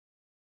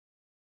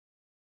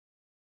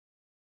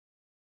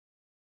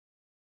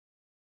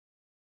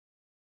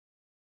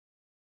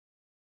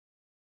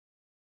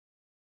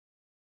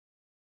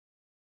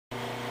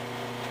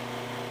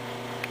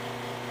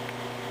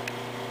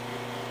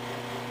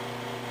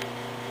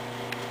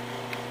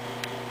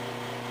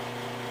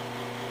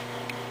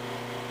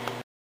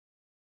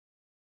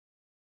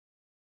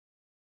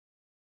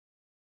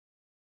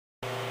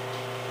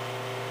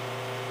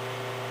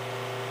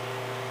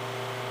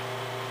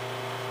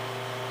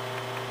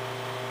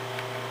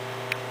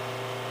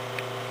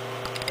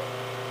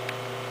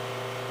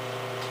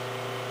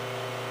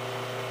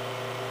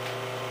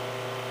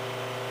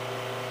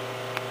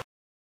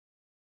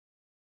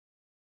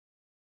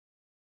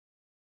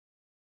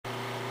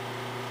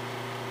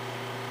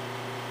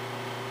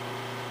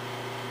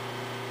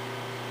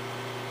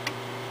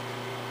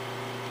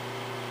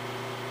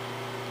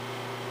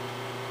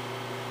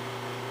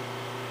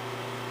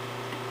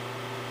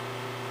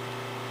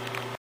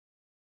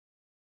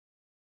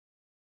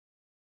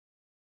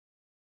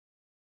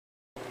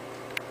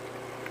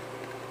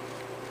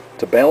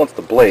To balance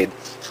the blade,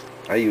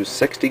 I use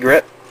 60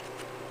 grit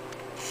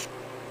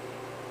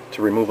to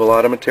remove a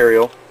lot of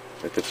material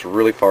if it's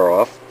really far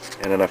off,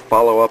 and then I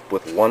follow up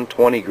with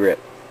 120 grit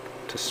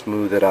to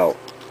smooth it out.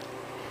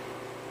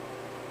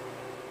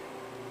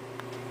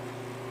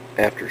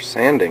 After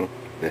sanding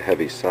the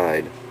heavy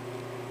side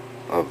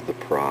of the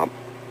prop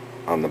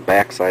on the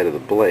back side of the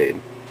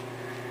blade,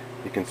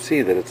 you can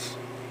see that it's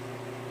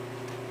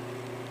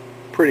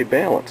pretty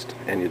balanced,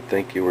 and you'd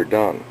think you were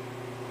done,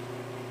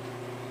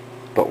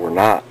 but we're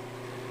not.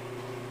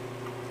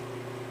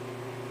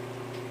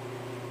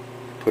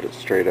 Put it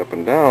straight up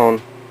and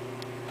down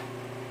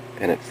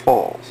and it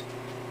falls.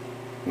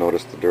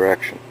 Notice the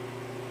direction.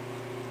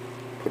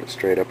 Put it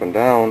straight up and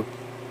down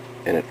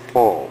and it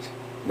falls.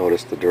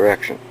 Notice the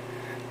direction.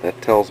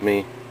 That tells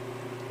me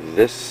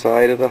this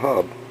side of the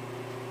hub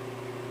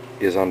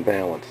is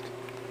unbalanced.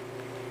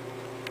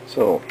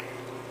 So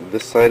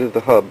this side of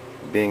the hub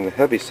being the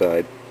heavy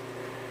side,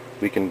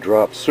 we can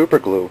drop super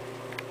glue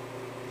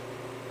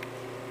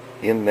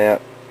in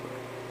that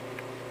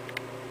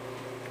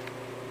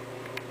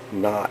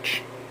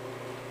notch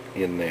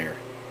in there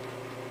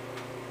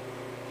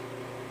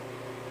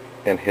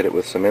and hit it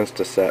with some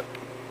Insta-Set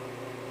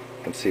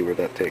and see where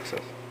that takes us.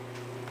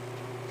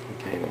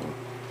 Okay, now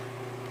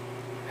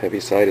heavy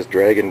side is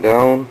dragging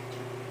down.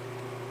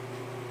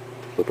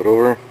 Flip it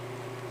over.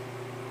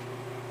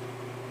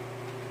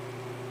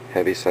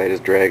 Heavy side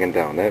is dragging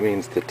down. That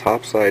means the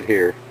top side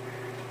here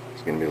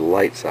is going to be the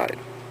light side.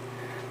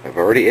 I've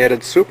already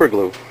added super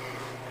glue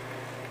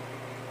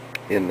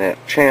in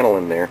that channel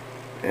in there,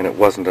 and it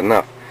wasn't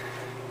enough.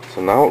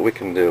 So now what we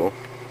can do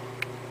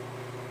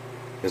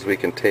is we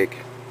can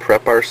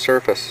prep our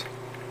surface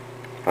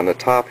on the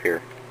top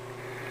here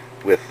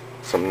with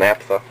some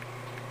naphtha,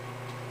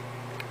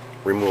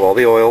 remove all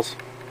the oils,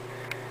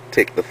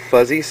 take the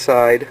fuzzy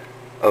side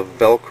of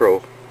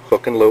Velcro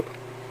hook and loop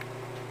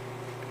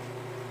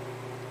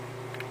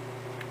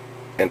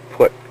and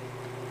put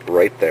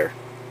right there.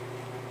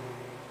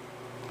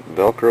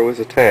 Velcro is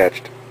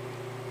attached,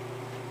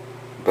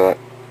 but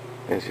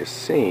as you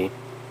see,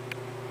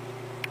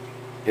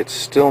 it's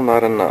still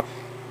not enough.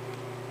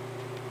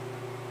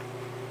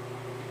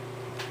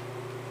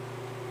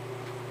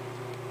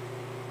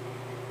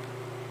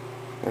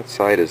 That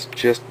side is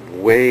just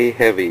way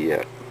heavy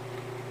yet.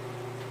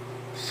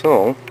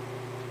 So, you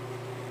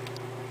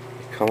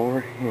come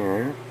over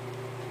here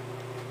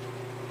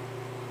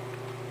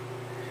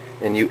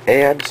and you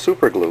add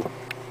super glue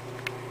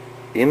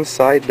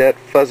inside that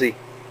fuzzy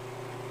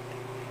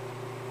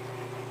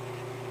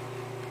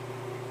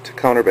to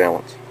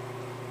counterbalance.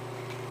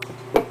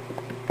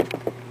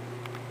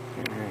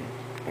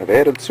 I've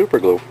added super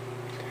glue,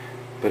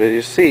 but as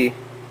you see,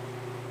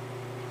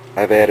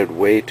 I've added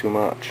way too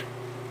much.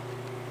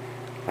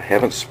 I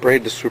haven't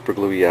sprayed the super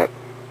glue yet.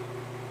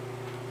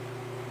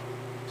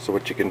 So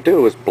what you can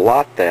do is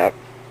blot that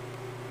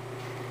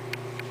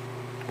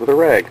with a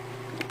rag.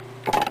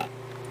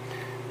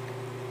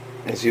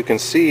 As you can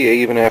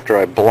see, even after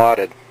I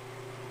blotted,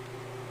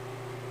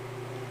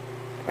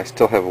 I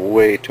still have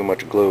way too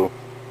much glue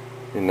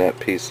in that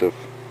piece of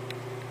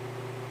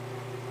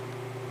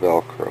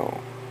Velcro.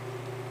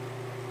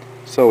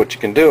 So what you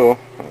can do,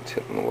 it's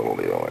hitting the little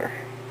deal there.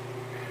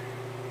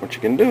 What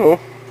you can do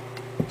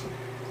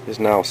is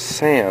now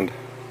sand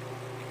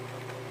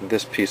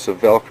this piece of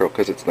Velcro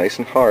because it's nice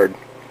and hard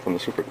from the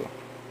super glue.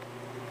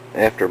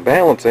 After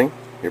balancing,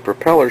 your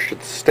propeller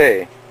should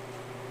stay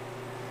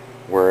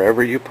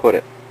wherever you put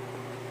it.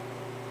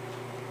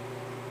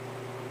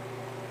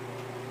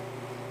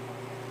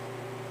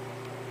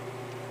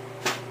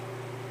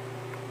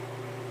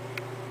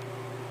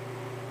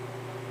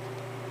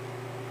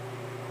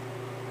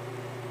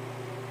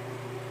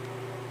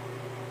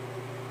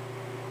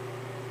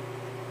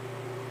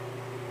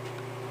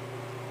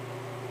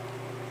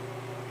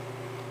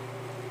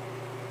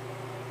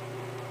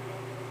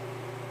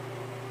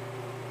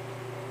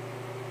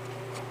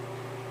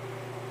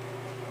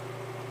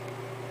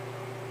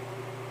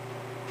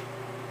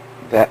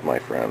 That, my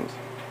friends,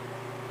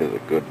 is a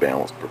good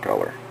balanced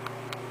propeller.